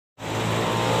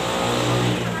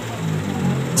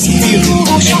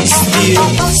and still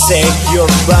save your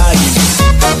body.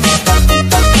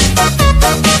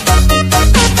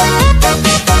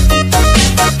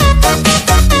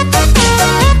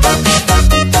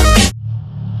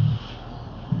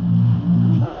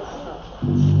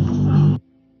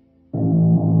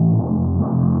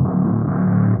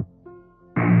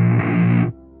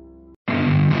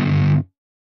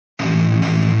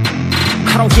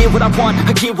 I don't get what I want,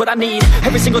 I get what I need.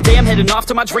 Every single day I'm heading off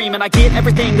to my dream, and I get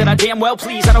everything that I damn well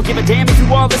please. I don't give a damn if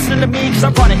you all listening to me, cause I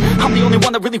run it. I'm the only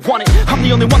one that really want it, I'm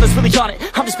the only one that's really on it.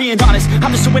 I'm just being honest,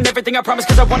 I'm just doing everything I promise,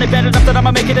 cause I want it bad enough that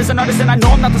I'ma make it as an artist. And I know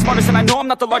I'm not the smartest, and I know I'm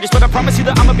not the largest, but I promise you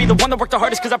that I'ma be the one that worked the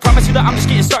hardest. Cause I promise you that I'm just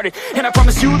getting started, and I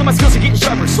promise you that my skills are getting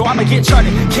sharper. So I'ma get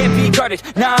charted, can't be guarded.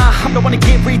 Nah, I'm the one to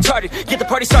get retarded. Get the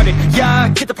party started, yeah,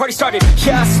 get the party started.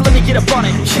 Yeah, so let me get up on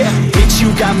it, yeah. Bitch,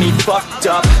 you got me fucked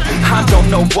up, I don't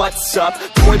know what's up.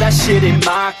 Pour that shit in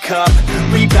my cup,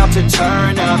 we bout to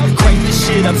turn up. Crank this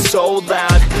shit up so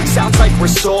loud, sounds like we're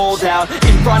sold out.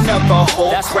 In front of a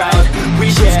whole crowd, we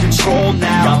lose control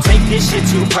now. I'll take this shit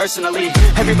too personally.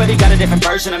 Everybody got a different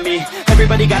version of me,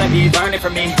 everybody gotta be learning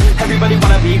from me. Everybody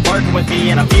wanna be working with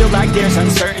me, and I feel like there's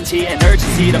uncertainty and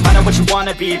urgency to find out what you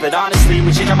wanna be. But honestly,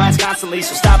 we change our minds constantly,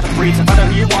 so stop and breathe and find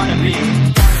out who you wanna be.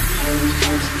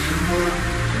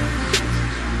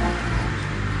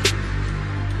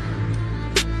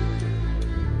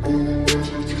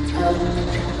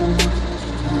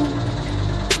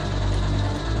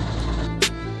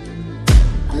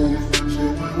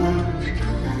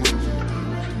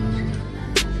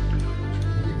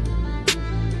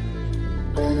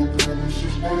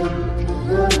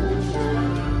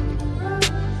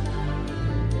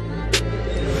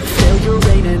 Failure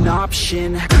ain't an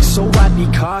option, so I'd be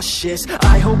cautious.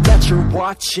 I hope that you're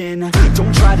watching.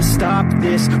 Don't try to stop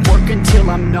this, work until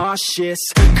I'm nauseous,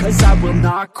 cause I will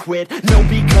not quit, no,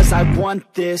 because I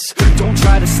want this. Don't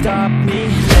try to stop me,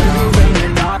 failure ain't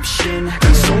an option,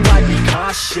 so I'd be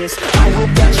cautious. I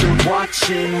hope that you're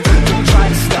watching. Don't try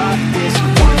to stop this,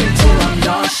 work until I'm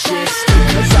nauseous,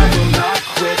 cause I will not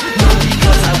quit, no,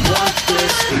 because I want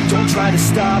this. Don't try to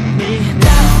stop me now.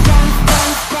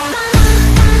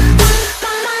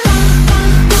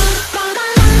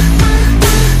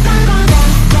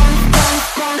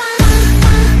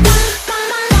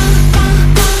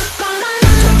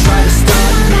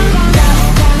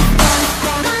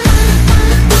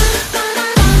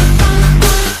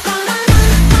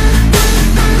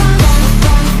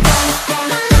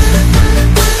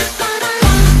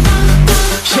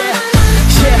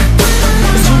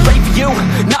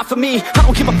 For me, I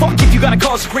don't give a fuck if you got a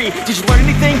college degree. Did you learn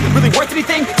anything? Really worth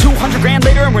anything? 200 grand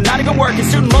later and we're not even working.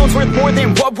 Student loans worth more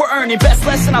than what we're earning. Best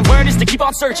lesson I learned is to keep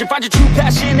on searching. Find your true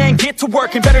passion and get to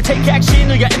work. And better take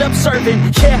action or you end up serving.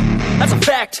 Yeah, that's a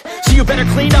fact. So you better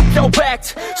clean up your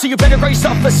act. So you better grab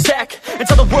yourself a sack and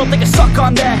tell the world they can suck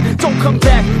on that. Don't come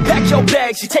back, pack your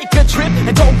bags. You take a trip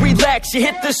and don't relax. You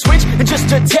hit the switch and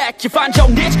just attack. You find your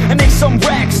niche and make some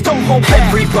racks. Don't hold back.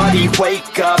 Everybody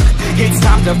wake up, it's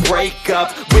time to break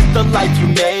up with the life you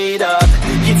made up.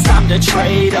 It's time to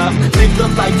trade up, live the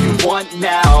life you want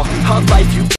now, a life you